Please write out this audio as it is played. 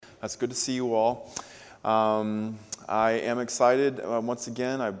That's good to see you all. I am excited. Once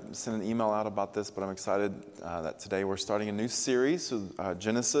again, I sent an email out about this, but I'm excited that today we're starting a new series with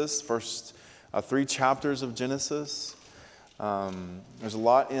Genesis, first 3 chapters of Genesis. There's a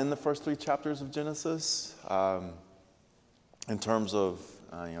lot in the first 3 chapters of Genesis in terms of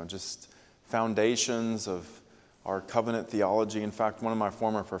just foundations of our covenant theology. In fact, one of my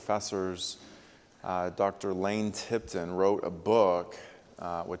former professors, Dr. Lane Tipton, wrote a book,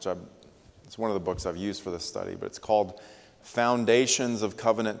 it's one of the books I've used for this study, but it's called Foundations of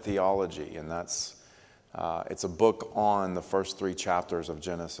Covenant Theology, and it's a book on the first 3 chapters of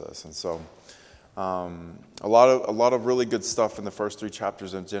Genesis. And so a lot of really good stuff in the first 3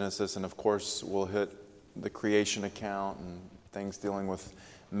 chapters of Genesis, and of course we'll hit the creation account and things dealing with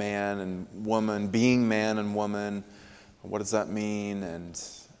man and woman, being man and woman. What does that mean? And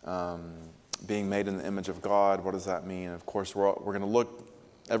being made in the image of God, what does that mean? And of course, we're going to look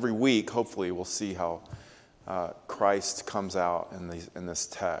every week. Hopefully, we'll see how Christ comes out in this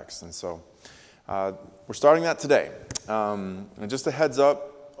text. And so we're starting that today. And just a heads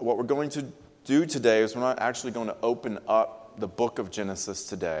up, what we're going to do today is we're not actually going to open up the book of Genesis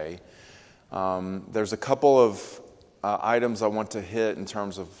today. There's a couple of items I want to hit in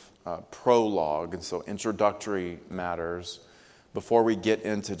terms of prologue, and so introductory matters before we get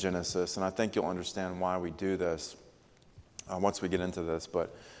into Genesis. And I think you'll understand why we do this once we get into this.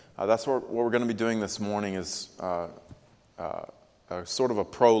 But that's what we're going to be doing this morning is sort of a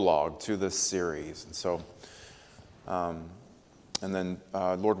prologue to this series. And so, and then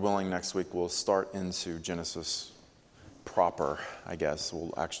Lord willing, next week we'll start into Genesis proper, I guess.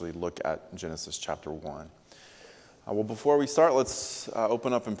 We'll actually look at Genesis chapter 1. Well, before we start, let's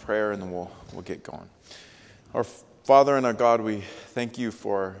open up in prayer and then we'll get going. Our Father and our God, we thank you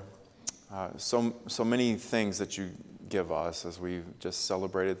for so many things that you give us as we've just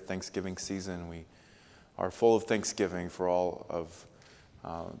celebrated Thanksgiving season. We are full of thanksgiving for all of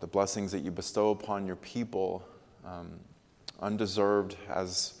the blessings that you bestow upon your people, undeserved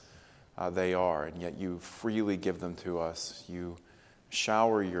as they are, and yet you freely give them to us. You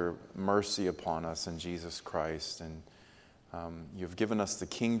shower your mercy upon us in Jesus Christ, and you have given us the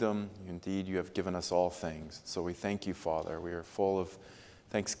kingdom. Indeed, you have given us all things. So we thank you, Father. We are full of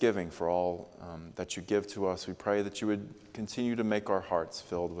thanksgiving for all that you give to us. We pray that you would continue to make our hearts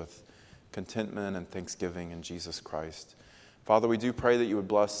filled with contentment and thanksgiving in Jesus Christ. Father, we do pray that you would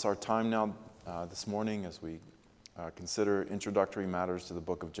bless our time now this morning as we consider introductory matters to the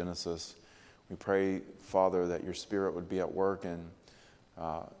book of Genesis. We pray, Father, that your Spirit would be at work in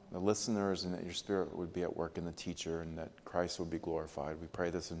the listeners, and that your Spirit would be at work in the teacher, and that Christ would be glorified. We pray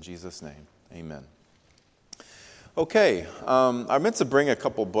this in Jesus' name. Amen. Okay, I meant to bring a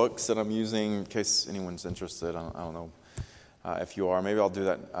couple books that I'm using in case anyone's interested. I don't know if you are. Maybe I'll do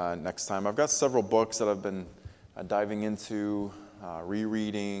that next time. I've got several books that I've been diving into,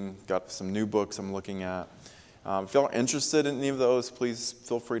 rereading. Got some new books I'm looking at. If you're interested in any of those, please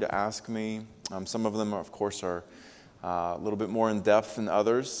feel free to ask me. Some of them, of course, are a little bit more in depth than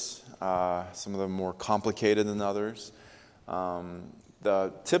others. Some of them more complicated than others.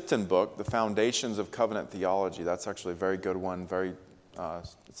 The Tipton book, The Foundations of Covenant Theology, that's actually a very good one.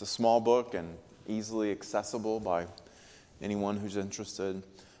 It's a small book and easily accessible by anyone who's interested.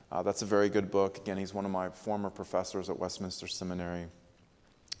 That's a very good book. Again, he's one of my former professors at Westminster Seminary,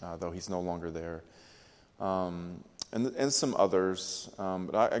 though he's no longer there. And some others,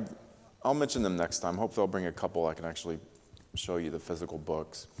 but I'll mention them next time. Hopefully I'll bring a couple I can actually show you the physical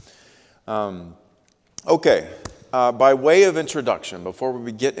books. Okay, by way of introduction, before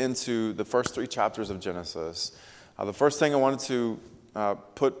we get into the first 3 chapters of Genesis, the first thing I wanted to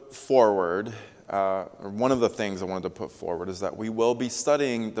put forward, or one of the things I wanted to put forward, is that we will be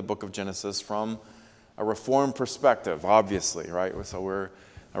studying the book of Genesis from a Reformed perspective, obviously, right? So we're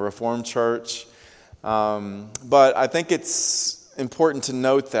a Reformed church. But I think it's important to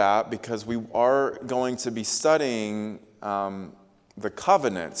note that because we are going to be studying the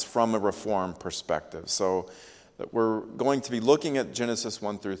covenants from a Reformed perspective. So that we're going to be looking at Genesis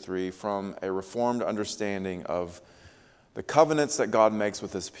 1 through 3 from a Reformed understanding of the covenants that God makes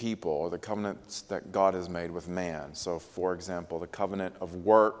with his people, or the covenants that God has made with man. So, for example, the covenant of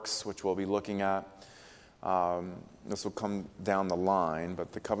works, which we'll be looking at. This will come down the line,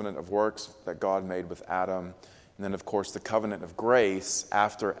 but the covenant of works that God made with Adam, and then, of course, the covenant of grace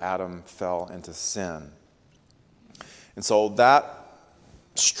after Adam fell into sin. And so that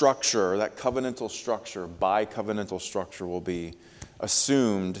structure, that covenantal structure, bi-covenantal structure, will be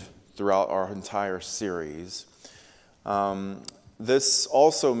assumed throughout our entire series. This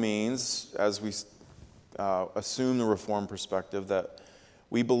also means, as we assume the Reformed perspective, that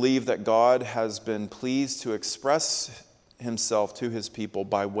we believe that God has been pleased to express himself to his people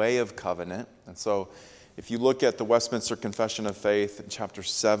by way of covenant. And so if you look at the Westminster Confession of Faith in chapter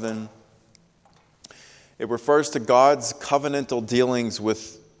 7, it refers to God's covenantal dealings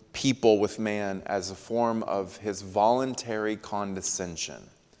with people, with man, as a form of his voluntary condescension.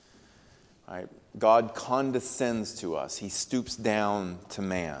 Right? God condescends to us. He stoops down to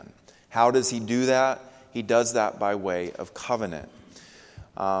man. How does he do that? He does that by way of covenant.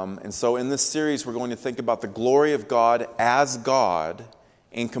 And so in this series, we're going to think about the glory of God as God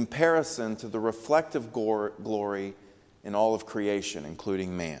in comparison to the reflective glory in all of creation,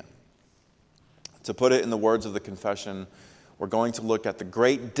 including man. To put it in the words of the confession, we're going to look at the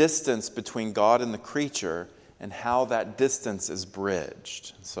great distance between God and the creature and how that distance is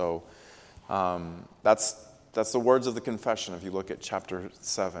bridged. So that's the words of the confession if you look at chapter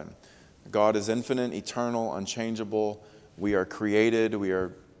 7. God is infinite, eternal, unchangeable. We are created, we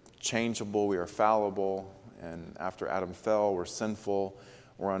are changeable, we are fallible. And after Adam fell, we're sinful,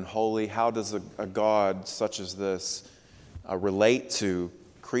 we're unholy. How does a God such as this relate to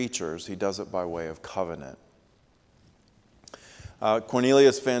creatures? He does it by way of covenant.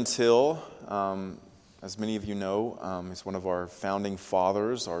 Cornelius Van Til, as many of you know, he's one of our founding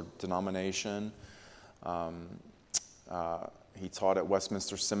fathers, our denomination. He taught at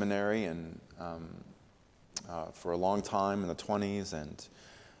Westminster Seminary and for a long time in the 1920s,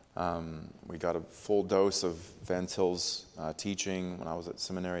 and we got a full dose of Van Til's teaching when I was at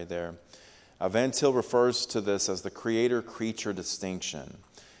seminary there. Van Til refers to this as the creator-creature distinction.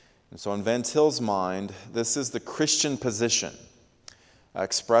 And so in Van Til's mind, this is the Christian position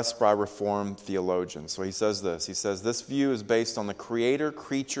expressed by Reformed theologians. So he says this view is based on the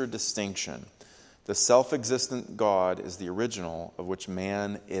creator-creature distinction. The self-existent God is the original, of which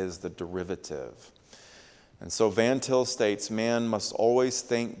man is the derivative. And so Van Til states, man must always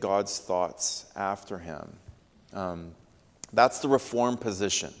think God's thoughts after him. That's the Reformed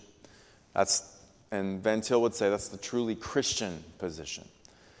position. And Van Til would say that's the truly Christian position.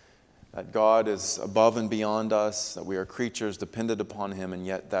 That God is above and beyond us, that we are creatures dependent upon him, and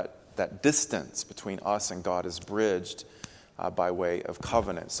yet that distance between us and God is bridged by way of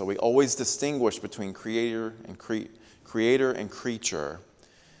covenant. So we always distinguish between creator and creature,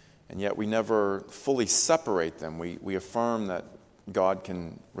 and yet we never fully separate them. We affirm that God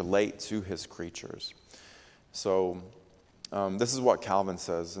can relate to his creatures. So this is what Calvin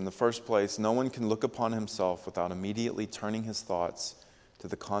says. In the first place, no one can look upon himself without immediately turning his thoughts to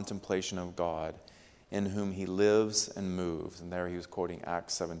the contemplation of God, in whom he lives and moves. And there he was quoting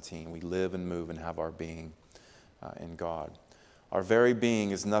Acts 17. We live and move and have our being in God. Our very being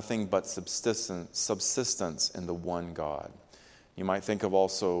is nothing but subsistence in the one God. You might think of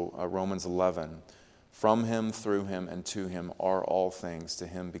also Romans 11. From him, through him, and to him are all things. To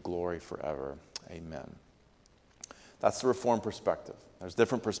him be glory forever. Amen. That's the Reformed perspective. There's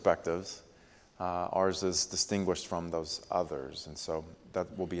different perspectives. Ours is distinguished from those others. And so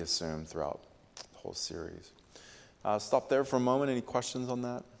that will be assumed throughout the whole series. Stop there for a moment. Any questions on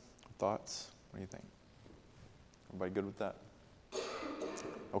that? Thoughts? What do you think? Everybody good with that?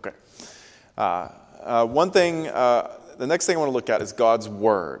 Okay. The next thing I want to look at is God's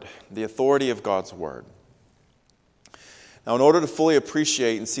Word, the authority of God's Word. Now, in order to fully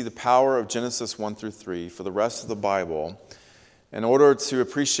appreciate and see the power of Genesis 1 through 3 for the rest of the Bible, in order to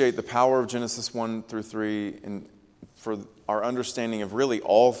appreciate the power of Genesis 1 through 3 and for our understanding of really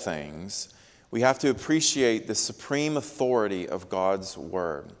all things, we have to appreciate the supreme authority of God's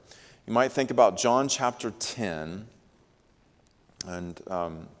Word. You might think about John chapter 10, and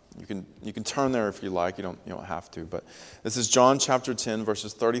you can turn there if you like. You don't have to, but this is John chapter 10,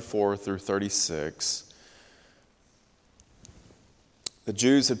 verses 34 through 36. The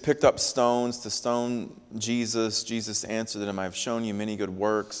Jews had picked up stones to stone Jesus. Jesus answered them, I have shown you many good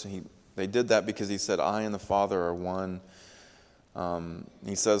works. They did that because he said, I and the Father are one.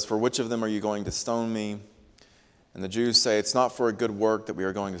 He says, for which of them are you going to stone me? And the Jews say, it's not for a good work that we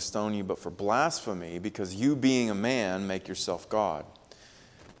are going to stone you, but for blasphemy, because you being a man make yourself God.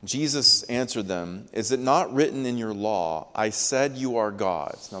 Jesus answered them, is it not written in your law, I said you are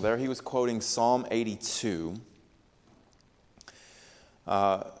gods? Now there he was quoting Psalm 82.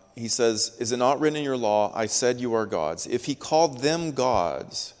 He says, is it not written in your law, I said you are gods? If he called them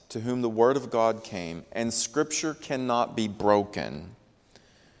gods, to whom the word of God came, and Scripture cannot be broken,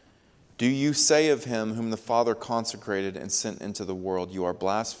 do you say of him whom the Father consecrated and sent into the world, you are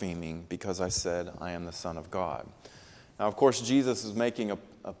blaspheming because I said I am the Son of God? Now, of course, Jesus is making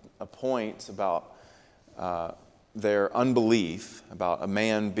a point about their unbelief, about a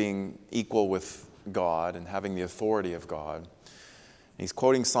man being equal with God and having the authority of God. He's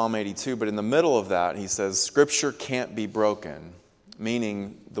quoting Psalm 82, but in the middle of that, he says, Scripture can't be broken,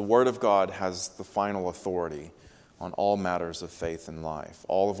 meaning the Word of God has the final authority on all matters of faith and life,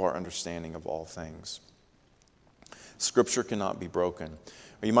 all of our understanding of all things. Scripture cannot be broken.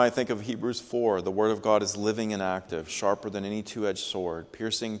 Or you might think of Hebrews 4, the Word of God is living and active, sharper than any two-edged sword,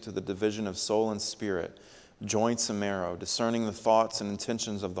 piercing to the division of soul and spirit, joints and marrow, discerning the thoughts and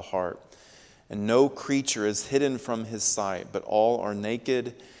intentions of the heart. And no creature is hidden from his sight, but all are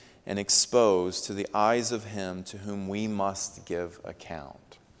naked and exposed to the eyes of him to whom we must give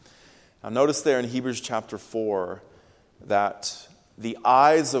account. Now notice there in Hebrews chapter 4 that the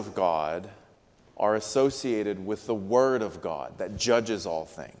eyes of God are associated with the Word of God that judges all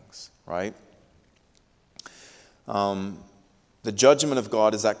things, right? The judgment of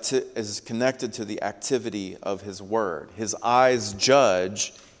God is connected to the activity of His Word. His eyes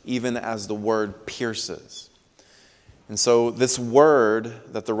judge even as the Word pierces. And so this Word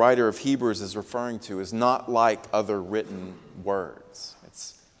that the writer of Hebrews is referring to is not like other written words.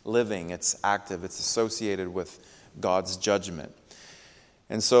 It's living, it's active, it's associated with God's judgment.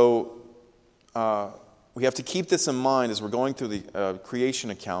 And so we have to keep this in mind as we're going through the creation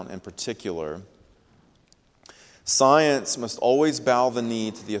account in particular. Science must always bow the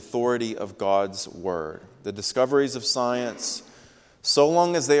knee to the authority of God's Word. The discoveries of science, so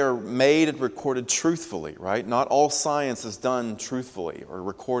long as they are made and recorded truthfully, right? Not all science is done truthfully or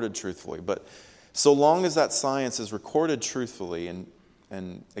recorded truthfully, but so long as that science is recorded truthfully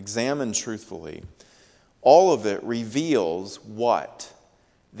and examined truthfully, all of it reveals what?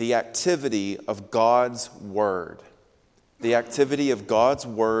 The activity of God's Word. The activity of God's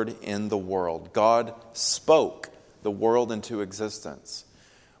Word in the world. God spoke the world into existence.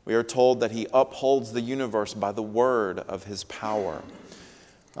 We are told that He upholds the universe by the word of His power.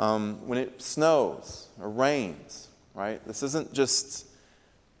 When it snows or rains, right? This isn't just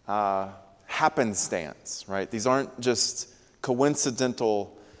happenstance, right? These aren't just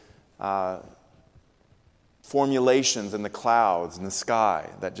coincidental formulations in the clouds in the sky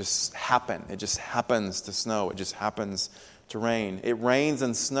that just happen. It just happens to snow. It just happens to rain. It rains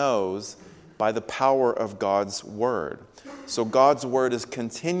and snows by the power of God's Word. So God's Word is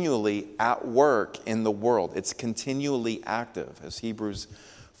continually at work in the world. It's continually active, as Hebrews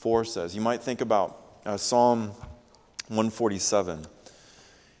 4 says. You might think about Psalm 147.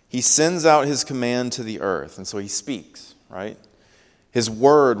 He sends out His command to the earth, and so He speaks, right? His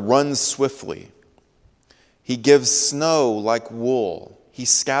Word runs swiftly. He gives snow like wool. He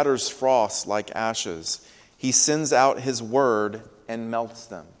scatters frost like ashes. He sends out His Word and melts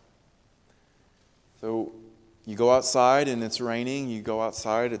them. So you go outside and it's raining. You go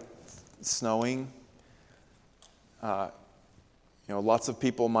outside, it's snowing. Lots of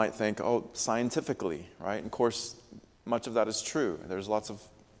people might think, scientifically, right? And of course, much of that is true. There's lots of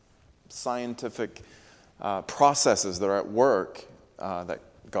scientific processes that are at work that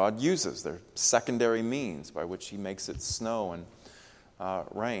God uses. They're secondary means by which He makes it snow and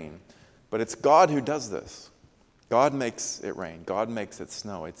rain. But it's God who does this. God makes it rain. God makes it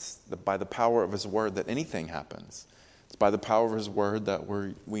snow. It's by the power of His Word that anything happens. It's by the power of His Word that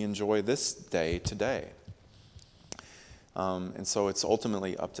we enjoy this day today. And so it's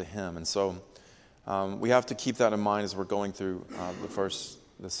ultimately up to Him. And so we have to keep that in mind as we're going through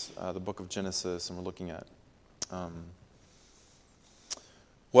the book of Genesis, and we're looking at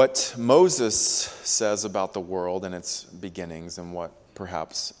what Moses says about the world and its beginnings, and what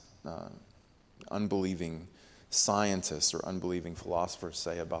perhaps unbelieving scientists or unbelieving philosophers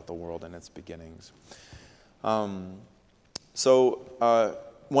say about the world and its beginnings. So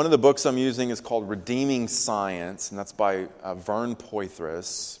one of the books I'm using is called Redeeming Science, and that's by Vern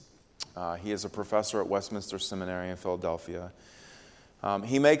Poythress. He is a professor at Westminster Seminary in Philadelphia.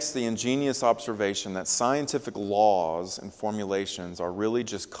 He makes the ingenious observation that scientific laws and formulations are really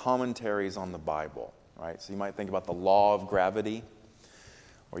just commentaries on the Bible, right? So you might think about the law of gravity,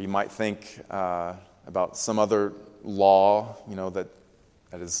 or you might think about some other law, that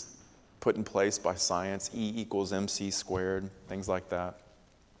is put in place by science, E equals mc squared, things like that.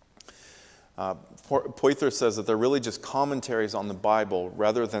 Poythress says that they're really just commentaries on the Bible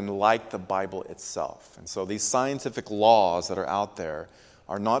rather than like the Bible itself. And so these scientific laws that are out there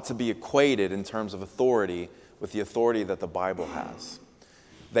are not to be equated in terms of authority with the authority that the Bible has.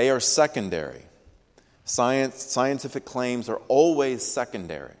 They are secondary. Scientific claims are always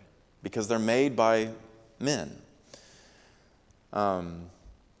secondary because they're made by men.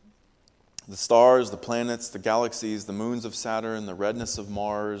 The stars, the planets, the galaxies, the moons of Saturn, the redness of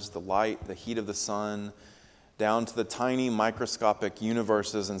Mars, the light, the heat of the sun, down to the tiny microscopic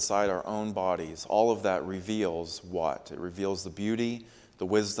universes inside our own bodies, all of that reveals what? It reveals the beauty, the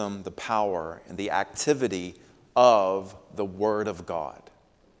wisdom, the power, and the activity of the Word of God.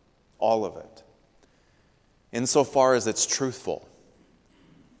 All of it. Insofar as it's truthful,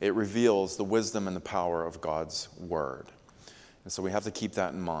 it reveals the wisdom and the power of God's Word. And so we have to keep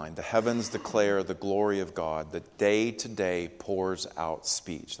that in mind. The heavens declare the glory of God. The day to day pours out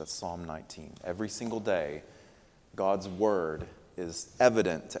speech. That's Psalm 19. Every single day, God's Word is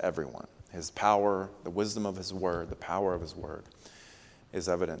evident to everyone. His power, the wisdom of His Word, the power of His Word is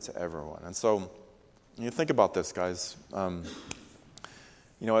evident to everyone. And so, you think about this, guys.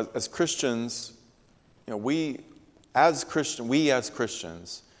 As Christians, we as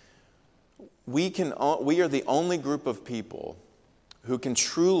Christians, we are the only group of people who can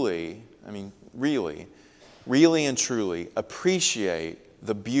truly, really and truly appreciate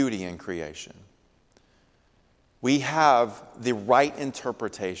the beauty in creation. We have the right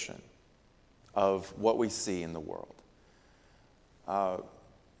interpretation of what we see in the world.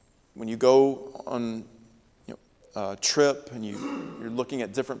 When you go on a trip and you're looking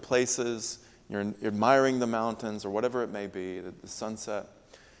at different places, you're admiring the mountains or whatever it may be, the sunset,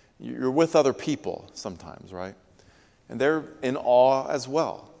 you're with other people sometimes, right? And they're in awe as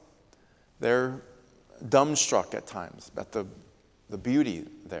well. They're dumbstruck at times at the beauty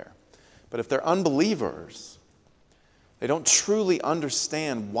there. But if they're unbelievers, they don't truly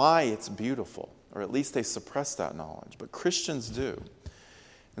understand why it's beautiful, or at least they suppress that knowledge. But Christians do.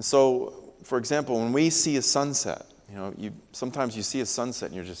 And so, for example, when we see a sunset, sometimes you see a sunset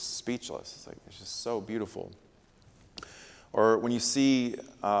and you're just speechless. It's just so beautiful. Or when you see,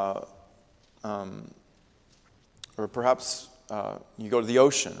 or perhaps you go to the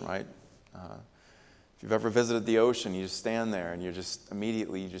ocean, right? If you've ever visited the ocean, you just stand there and you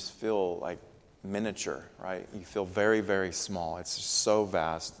just feel like miniature, right? You feel very, very small. It's just so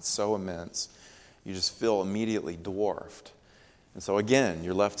vast, it's so immense. You just feel immediately dwarfed. And so again,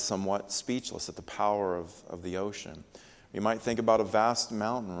 you're left somewhat speechless at the power of the ocean. You might think about a vast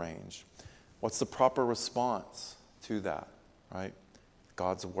mountain range. What's the proper response to that, right?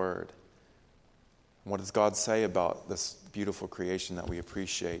 God's Word. What does God say about this beautiful creation that we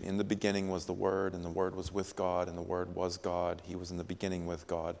appreciate? In the beginning was the Word, and the Word was with God, and the Word was God. He was in the beginning with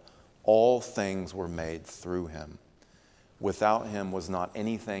God. All things were made through Him. Without Him was not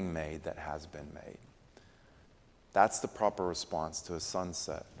anything made that has been made. That's the proper response to a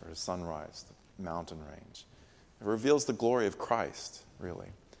sunset or a sunrise, the mountain range. It reveals the glory of Christ, really.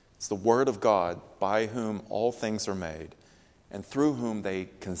 It's the Word of God by whom all things are made and through whom they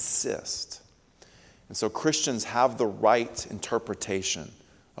consist. And so Christians have the right interpretation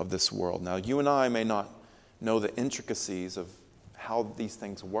of this world. Now, you and I may not know the intricacies of how these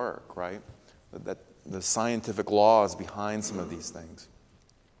things work, right? That the scientific laws behind some of these things.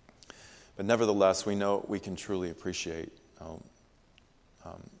 But nevertheless, we know we can truly appreciate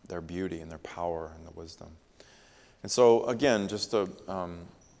their beauty and their power and the wisdom. And so, again, just to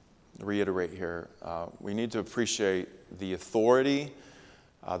reiterate here, we need to appreciate the authority,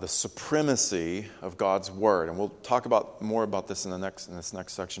 the supremacy of God's Word. And we'll talk more about this in this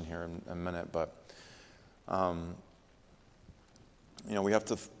next section here in a minute. But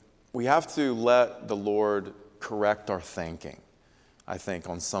we have to let the Lord correct our thinking, I think,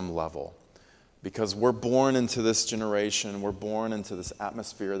 on some level. Because we're born into this generation, we're born into this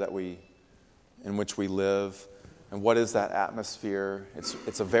atmosphere in which we live. And what is that atmosphere?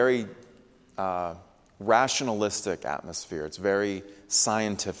 It's a very rationalistic atmosphere. It's very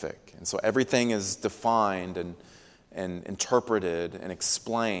scientific. And so everything is defined and interpreted and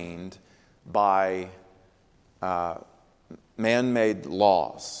explained by man-made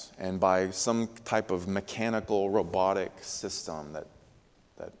laws and by some type of mechanical, robotic system that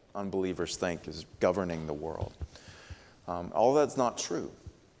unbelievers think is governing the world. All that's not true,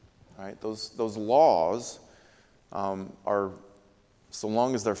 right? Those laws are, so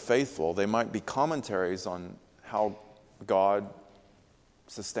long as they're faithful, they might be commentaries on how God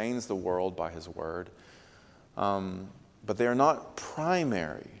sustains the world by His Word, but they are not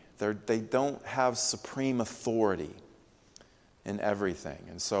primary. They don't have supreme authority in everything.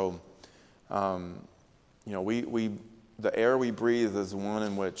 And so, the air we breathe is one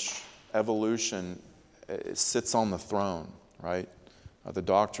in which evolution sits on the throne, right? The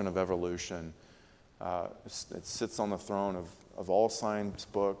doctrine of evolution, it sits on the throne of all science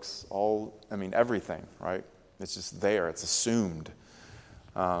books, everything, right? It's just there, it's assumed.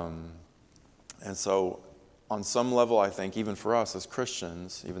 And so on some level, I think, even for us as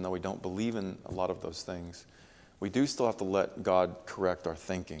Christians, even though we don't believe in a lot of those things, we do still have to let God correct our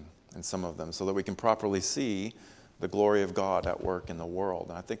thinking in some of them so that we can properly see the glory of God at work in the world.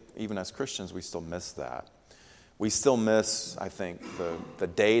 And I think even as Christians, we still miss that. We still miss, I think, the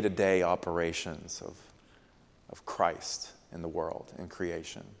day-to-day operations of Christ in the world, in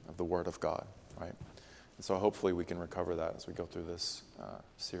creation, of the Word of God, right? And so hopefully we can recover that as we go through this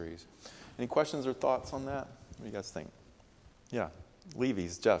series. Any questions or thoughts on that? What do you guys think? Yeah.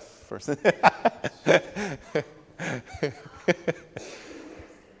 Levy's, Jeff, first.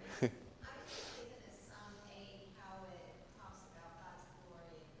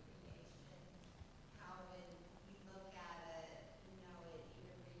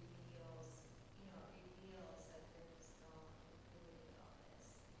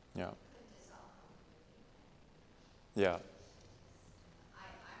 Yeah. Yeah.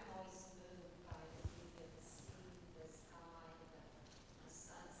 I'm always moved by the beauty of the sea, the sky, the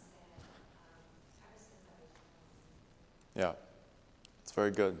sunset, ever since I was young. Yeah. It's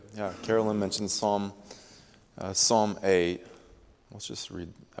very good. Yeah. Carolyn mentioned Psalm 8. Let's just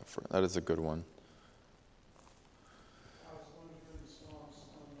read that. That is a good one. I was wondering Psalm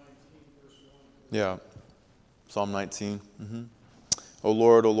 19, verse 1. Yeah. Psalm 19. Mm-hmm. O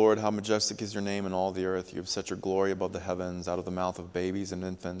Lord, how majestic is your name in all the earth. You have set your glory above the heavens. Out of the mouth of babies and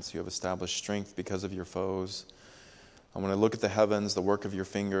infants, you have established strength because of your foes. And when I look at the heavens, the work of your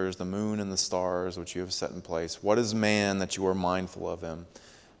fingers, the moon and the stars, which you have set in place, what is man that you are mindful of him,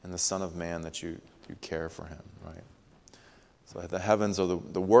 and the Son of Man that you care for him, right? So the heavens are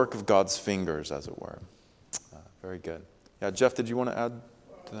the work of God's fingers, as it were. Very good. Yeah, Jeff, did you want to add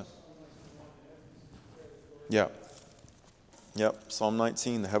to that? Yeah. Yep, Psalm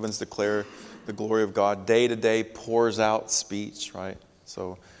 19, the heavens declare the glory of God. Day to day pours out speech, right?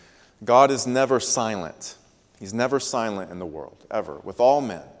 So God is never silent. He's never silent in the world, ever, with all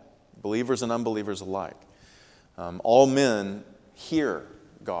men, believers and unbelievers alike. All men hear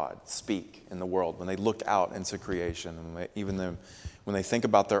God speak in the world when they look out into creation, and when they think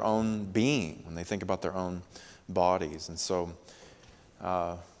about their own being, when they think about their own bodies. And so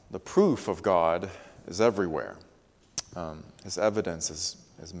the proof of God is everywhere. His evidence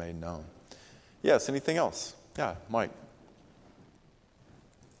is made known. Yes, anything else? Yeah, Mike. A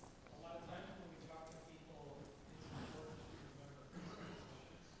lot of times when we talk to people, it's important to remember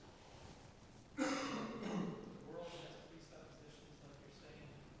presuppositions. The world has presuppositions, like you're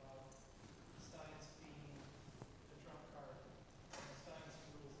saying, about science being the trump card, and science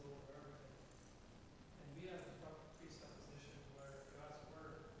rules over everything. And we have the presupposition where God's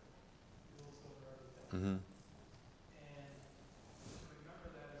Word rules over everything. Mm-hmm.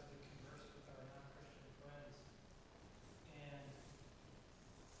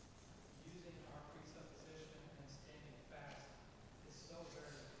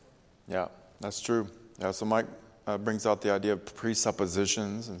 Yeah, that's true. Yeah, so Mike brings out the idea of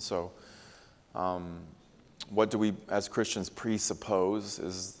presuppositions. And so what do we, as Christians, presuppose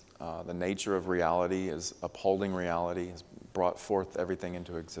is the nature of reality, is upholding reality, has brought forth everything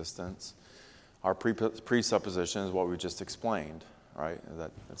into existence. Our presupposition is what we just explained, right?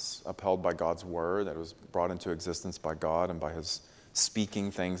 That it's upheld by God's Word, that it was brought into existence by God and by His speaking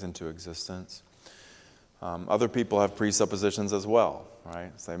things into existence. Other people have presuppositions as well,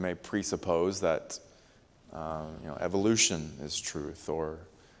 right? So they may presuppose that evolution is truth, or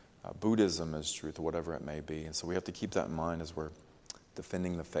Buddhism is truth, or whatever it may be. And so we have to keep that in mind as we're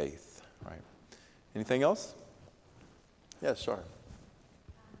defending the faith, right? Anything else? Yeah, sure.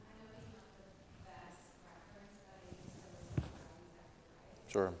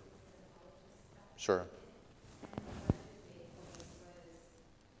 Sure. Sure.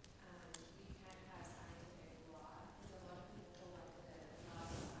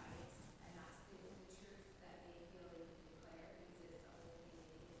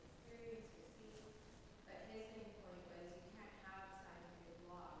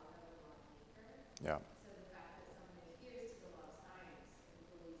 Yeah. So the fact that someone adheres to the law of science and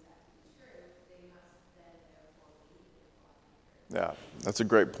believes that to be true, they must then therefore believe in the law of nature. Yeah, that's a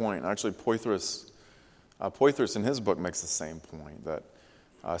great point. Actually, Poythress in his book makes the same point, that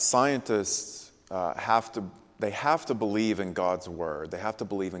scientists have to believe in God's Word. They have to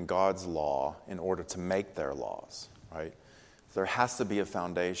believe in God's law in order to make their laws, right? There has to be a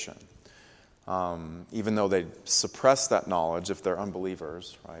foundation. Even though they suppress that knowledge if they're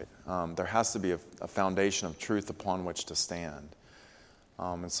unbelievers, right? There has to be a foundation of truth upon which to stand.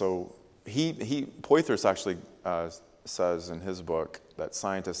 And so Poythress actually says in his book that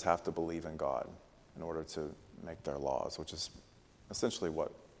scientists have to believe in God in order to make their laws, which is essentially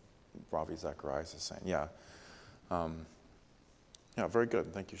what Ravi Zacharias is saying. Yeah. Yeah, very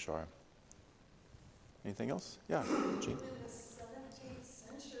good. Thank you, Shara. Anything else? Yeah, Jean. In the 17th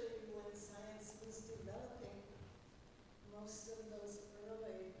century,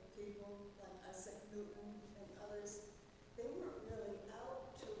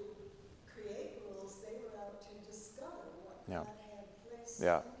 Yeah. God had placed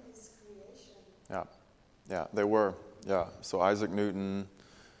Yeah. in his creation. Yeah, yeah, they were. Yeah, so Isaac Newton,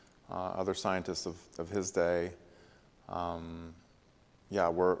 other scientists of his day, were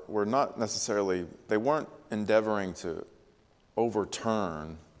not necessarily, they weren't endeavoring to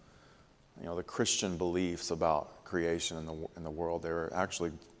overturn, the Christian beliefs about creation in the world. They were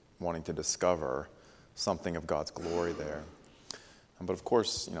actually wanting to discover something of God's glory there. But of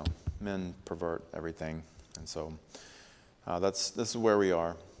course, men pervert everything, and so this is where we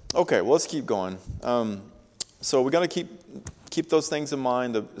are. Okay, well, let's keep going. So we got to keep those things in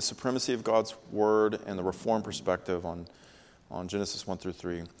mind: the supremacy of God's word and the Reformed perspective on Genesis 1 through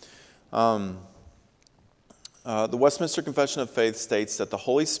 3. The Westminster Confession of Faith states that the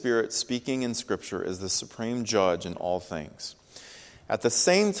Holy Spirit speaking in Scripture is the supreme judge in all things. At the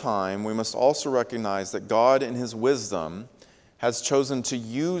same time, we must also recognize that God, in His wisdom, has chosen to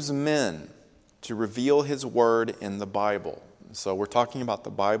use men to reveal His word in the Bible. So we're talking about the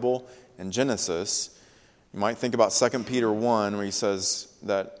Bible in Genesis. You might think about 2 Peter 1, where he says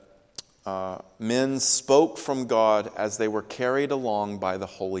that men spoke from God as they were carried along by the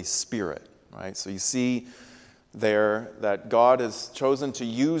Holy Spirit. Right? So you see there that God has chosen to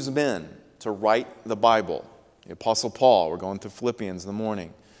use men to write the Bible. The Apostle Paul, we're going to Philippians in the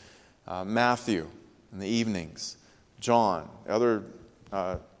morning. Matthew in the evenings. John, other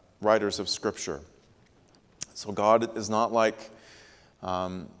writers of Scripture. So God is not like,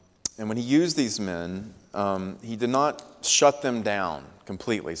 and when He used these men, He did not shut them down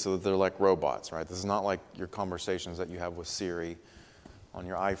completely so that they're like robots, right? This is not like your conversations that you have with Siri on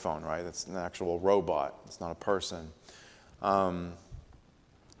your iPhone, right? It's an actual robot. It's not a person.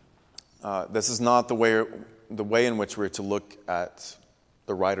 This is not the way in which we're to look at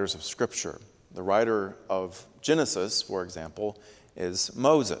the writers of Scripture. The writer of Genesis, for example, is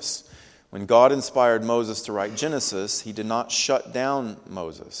Moses. When God inspired Moses to write Genesis, He did not shut down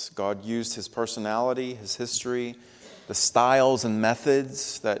Moses. God used his personality, his history, the styles and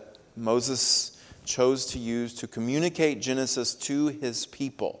methods that Moses chose to use to communicate Genesis to his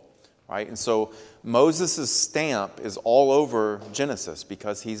people. Right? And so Moses' stamp is all over Genesis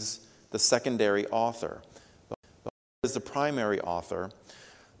because he's the secondary author. The Lord is the primary author,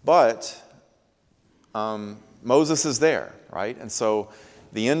 but Moses is there, right? And so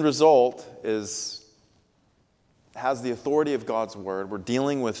the end result has the authority of God's word. We're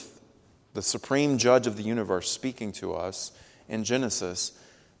dealing with the supreme judge of the universe speaking to us in Genesis,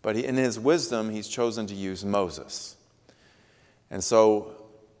 but in His wisdom, He's chosen to use Moses. And so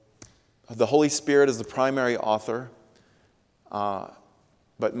the Holy Spirit is the primary author,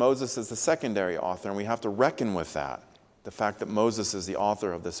 but Moses is the secondary author, and we have to reckon with that, the fact that Moses is the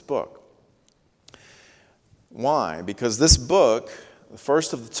author of this book. Why? Because this book, the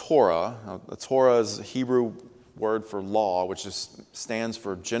first of the Torah, the Torah is a Hebrew word for law, which stands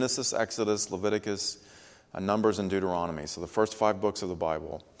for Genesis, Exodus, Leviticus, Numbers, and Deuteronomy. So the first 5 books of the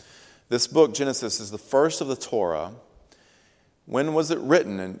Bible. This book, Genesis, is the first of the Torah. When was it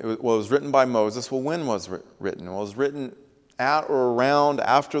written? And it was written by Moses. Well, when was it written? Well, it was written at or around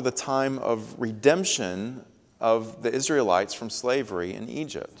after the time of redemption of the Israelites from slavery in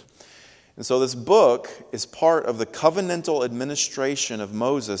Egypt. And so this book is part of the covenantal administration of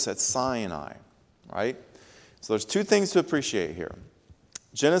Moses at Sinai, right? So there's 2 things to appreciate here.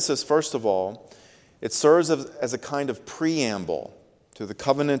 Genesis, first of all, it serves as a kind of preamble to the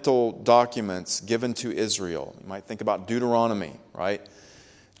covenantal documents given to Israel. You might think about Deuteronomy, right?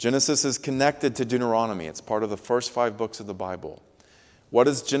 Genesis is connected to Deuteronomy. It's part of the first 5 books of the Bible. What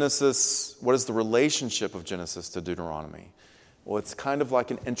is the relationship of Genesis to Deuteronomy? Well, it's kind of like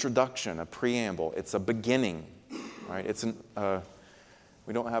an introduction, a preamble. It's a beginning, right?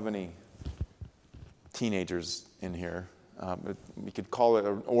 We don't have any teenagers in here. We could call it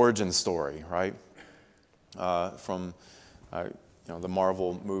an origin story, right? From the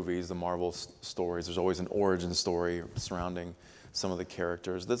Marvel movies, the Marvel stories. There's always an origin story surrounding some of the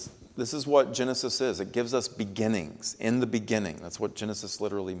characters. This is what Genesis is. It gives us beginnings. In the beginning. That's what Genesis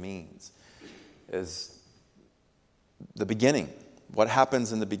literally means. Is the beginning, what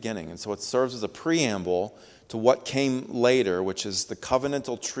happens in the beginning. And so it serves as a preamble to what came later, which is the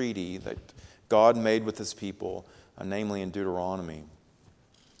covenantal treaty that God made with His people, namely in Deuteronomy.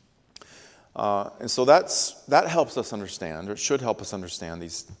 And so that helps us understand, or it should help us understand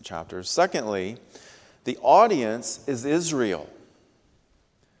these chapters. Secondly, the audience is Israel.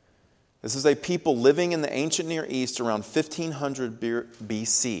 This is a people living in the ancient Near East around 1500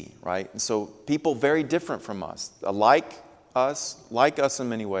 BC, right? And so people very different from us, like us in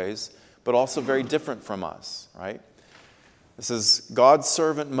many ways, but also very different from us, right? This is God's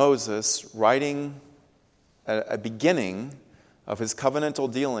servant Moses writing a beginning of his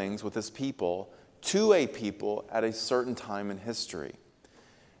covenantal dealings with his people to a people at a certain time in history.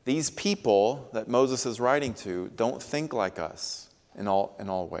 These people that Moses is writing to don't think like us in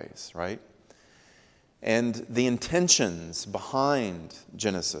all ways, right? And the intentions behind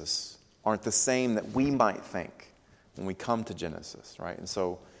Genesis aren't the same that we might think when we come to Genesis, right? And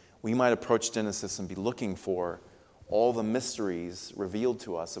so we might approach Genesis and be looking for all the mysteries revealed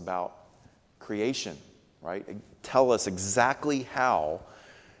to us about creation, right? Tell us exactly how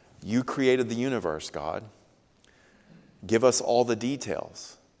you created the universe, God. Give us all the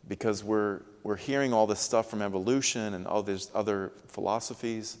details, because we're hearing all this stuff from evolution and all these other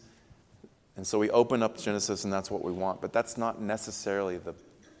philosophies. And so we open up Genesis and that's what we want. But that's not necessarily the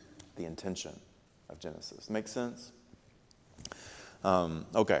intention of Genesis. Make sense?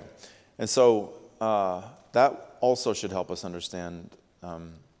 Okay. And so that also should help us understand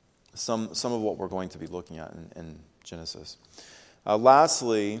some of what we're going to be looking at in Genesis.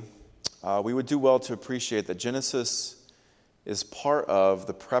 Lastly, we would do well to appreciate that Genesis is part of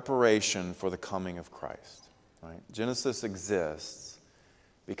the preparation for the coming of Christ. Right? Genesis exists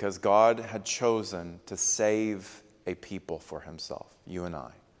because God had chosen to save a people for himself, you and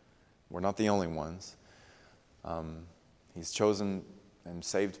I. We're not the only ones. He's chosen and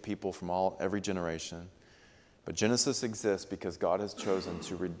saved people from every generation. But Genesis exists because God has chosen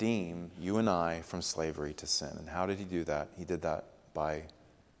to redeem you and I from slavery to sin. And how did he do that? He did that by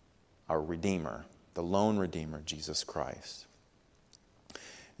our Redeemer, the lone Redeemer, Jesus Christ.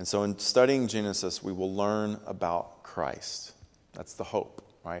 And so in studying Genesis, we will learn about Christ. That's the hope,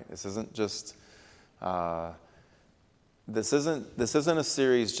 right? This isn't just this isn't a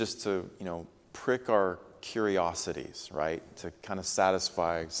series just to, prick our curiosities, right? To kind of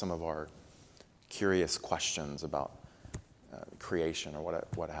satisfy some of our curious questions about creation or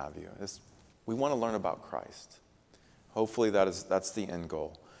what have you. We want to learn about Christ. Hopefully that's the end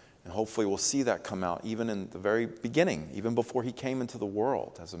goal. And hopefully we'll see that come out even in the very beginning, even before he came into the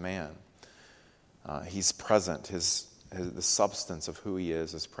world as a man. He's present. The substance of who he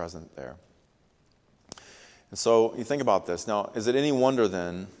is present there. And so you think about this. Now, is it any wonder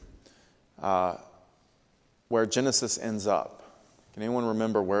then where Genesis ends up? Can anyone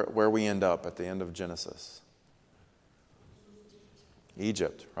remember where we end up at the end of Genesis?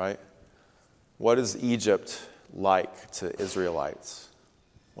 Egypt, right? What is Egypt like to Israelites?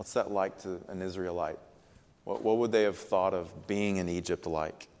 What's that like to an Israelite? What would they have thought of being in Egypt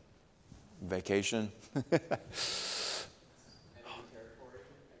like? Vacation?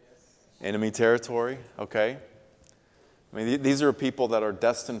 Enemy territory, okay. I mean, these are people that are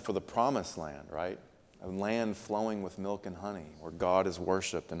destined for the promised land, right? A land flowing with milk and honey, where God is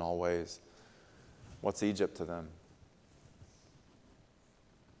worshipped in all ways. What's Egypt to them?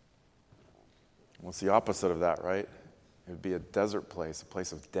 What's the opposite of that, right? It would be a desert place, a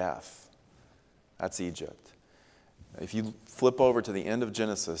place of death. That's Egypt. If you flip over to the end of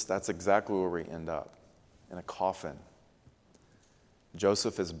Genesis, that's exactly where we end up, in a coffin.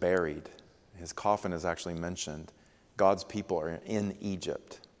 Joseph is buried. His coffin is actually mentioned. God's people are in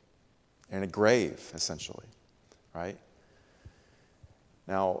Egypt, in a grave, essentially, right?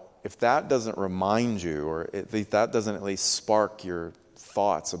 Now, if that doesn't remind you, or if that doesn't at least spark your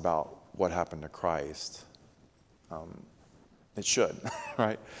thoughts about what happened to Christ, it should,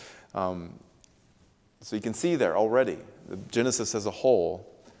 right? So you can see there already, Genesis as a whole,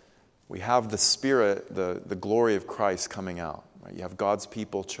 we have the Spirit, the glory of Christ coming out. Right? You have God's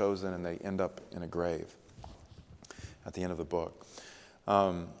people chosen, and they end up in a grave at the end of the book.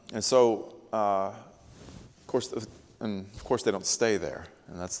 And so, of course, they don't stay there.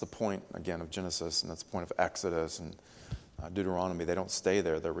 And that's the point, again, of Genesis, and that's the point of Exodus and Deuteronomy. They don't stay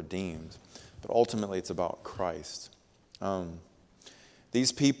there. They're redeemed. But ultimately, it's about Christ.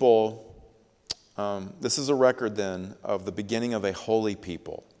 These people, this is a record then of the beginning of a holy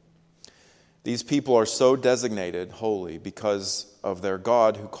people. These people are so designated holy because of their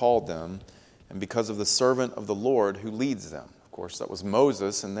God who called them and because of the servant of the Lord who leads them. Of course, that was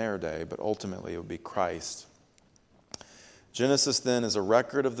Moses in their day, but ultimately it would be Christ. Genesis then is a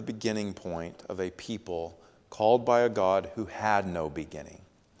record of the beginning point of a people called by a God who had no beginning.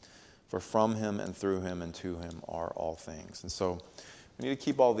 For from him and through him and to him are all things. And so we need to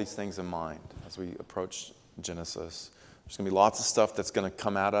keep all these things in mind as we approach Genesis. There's going to be lots of stuff that's going to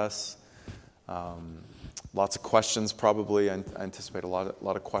come at us. Lots of questions probably. I anticipate a lot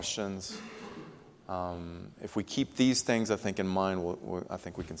of questions. If we keep these things, I think, in mind, I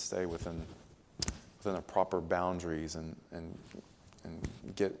think we can stay within the proper boundaries and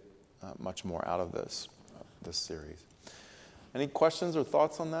get much more out of this series. Any questions or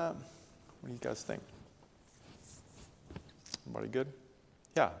thoughts on that? What do you guys think? Everybody good?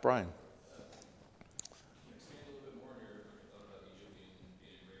 Yeah, Brian.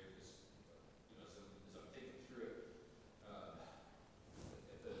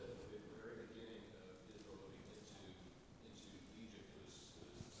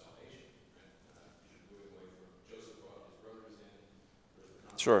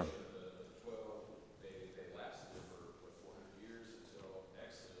 Sure.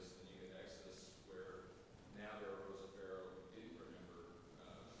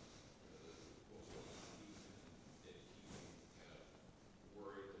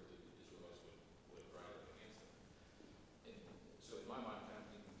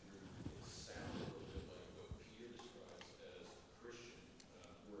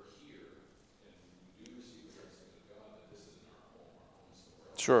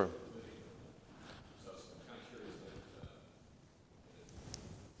 Sure.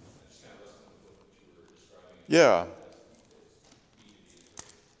 Yeah.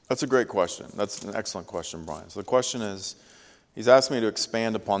 That's a great question. That's an excellent question, Brian. So the question is, he's asked me to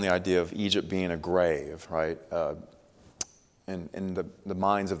expand upon the idea of Egypt being a grave, right? In the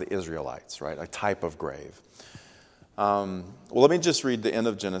minds of the Israelites, right? A type of grave. Well, let me just read the end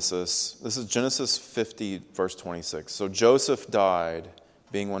of Genesis. This is Genesis 50, verse 26. So Joseph died,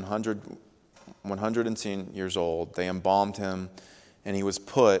 being 110 years old. They embalmed him, and he was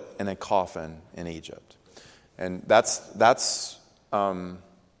put in a coffin in Egypt. And at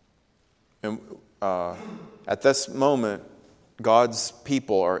this moment, God's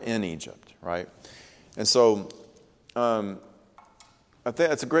people are in Egypt, right? And so I think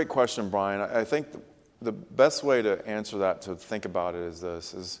that's a great question, Brian. I think the best way to answer that, to think about it, is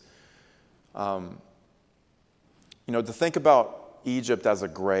this: to think about Egypt as a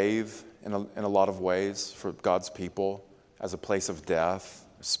grave in a lot of ways for God's people, as a place of death,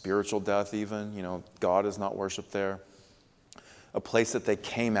 spiritual death even. God is not worshipped there. A place that they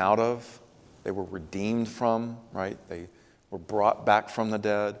came out of, they were redeemed from, right? They were brought back from the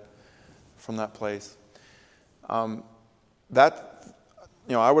dead, from that place. I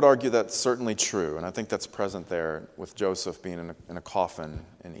would argue that's certainly true, and I think that's present there with Joseph being in a coffin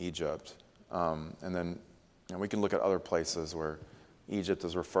in Egypt. And then we can look at other places where Egypt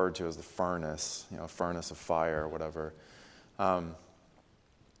is referred to as the furnace, furnace of fire or whatever. I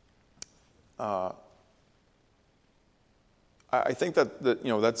think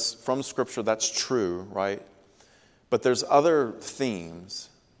that's from Scripture, that's true, right? But there's other themes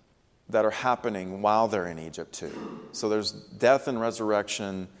that are happening while they're in Egypt too. So there's death and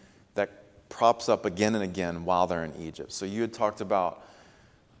resurrection that props up again and again while they're in Egypt. So you had talked about,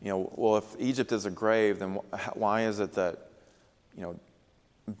 well, if Egypt is a grave, then why is it that,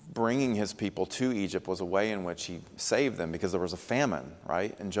 bringing his people to Egypt was a way in which he saved them, because there was a famine,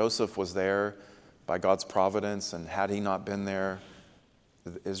 right? And Joseph was there by God's providence, and had he not been there,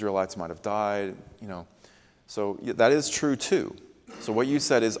 the Israelites might have died, So that is true too. So what you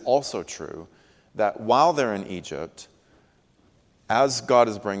said is also true, that while they're in Egypt, as God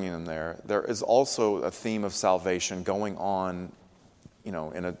is bringing them there is also a theme of salvation going on, in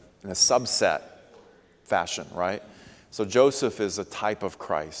a subset fashion, right? So Joseph is a type of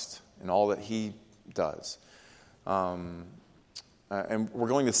Christ in all that he does. And we're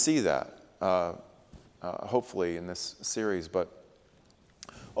going to see that, hopefully, in this series. But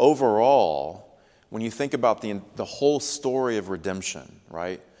overall, when you think about the whole story of redemption,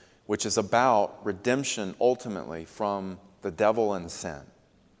 right, which is about redemption ultimately from the devil and sin,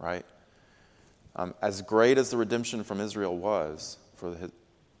 right? As great as the redemption from Israel was for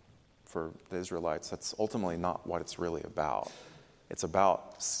the Israelites, that's ultimately not what it's really about. It's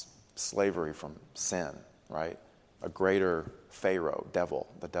about slavery from sin, right? A greater Pharaoh,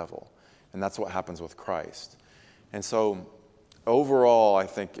 the devil. And that's what happens with Christ. And so overall, I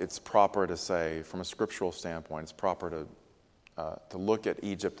think it's proper to say, from a scriptural standpoint, it's proper to look at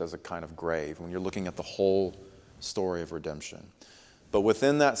Egypt as a kind of grave when you're looking at the whole story of redemption. But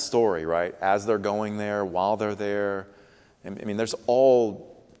within that story, right, as they're going there, while they're there,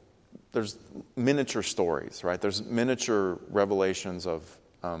 there's miniature stories, right? There's miniature revelations of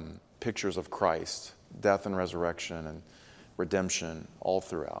pictures of Christ, death and resurrection and redemption all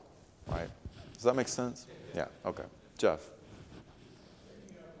throughout, right? Does that make sense? Yeah, okay. Jeff.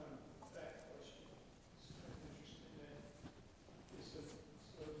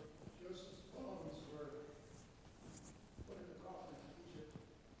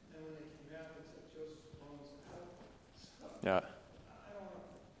 Yeah. I don't want to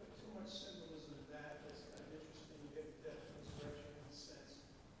put too much symbolism in that. It's kind of interesting. You get death and resurrection in a sense.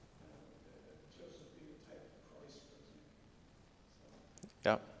 Joseph being the type of Christ, for example.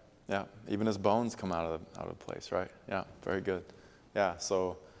 Yeah. Yeah, even his bones come out of place, right? Yeah, very good. Yeah,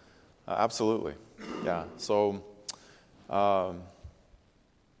 so absolutely. Yeah, so so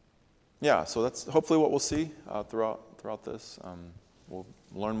that's hopefully what we'll see throughout this. We'll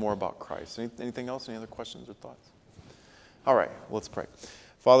learn more about Christ. Anything else? Any other questions or thoughts? All right, let's pray.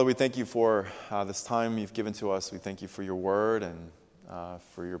 Father, we thank you for this time you've given to us. We thank you for your word and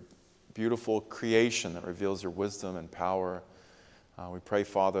for your beautiful creation that reveals your wisdom and power. We pray,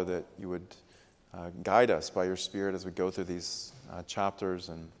 Father, that you would guide us by your Spirit as we go through these chapters,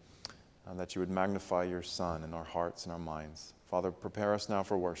 and that you would magnify your Son in our hearts and our minds. Father, prepare us now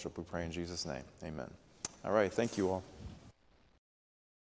for worship. We pray in Jesus' name. Amen. All right, thank you all.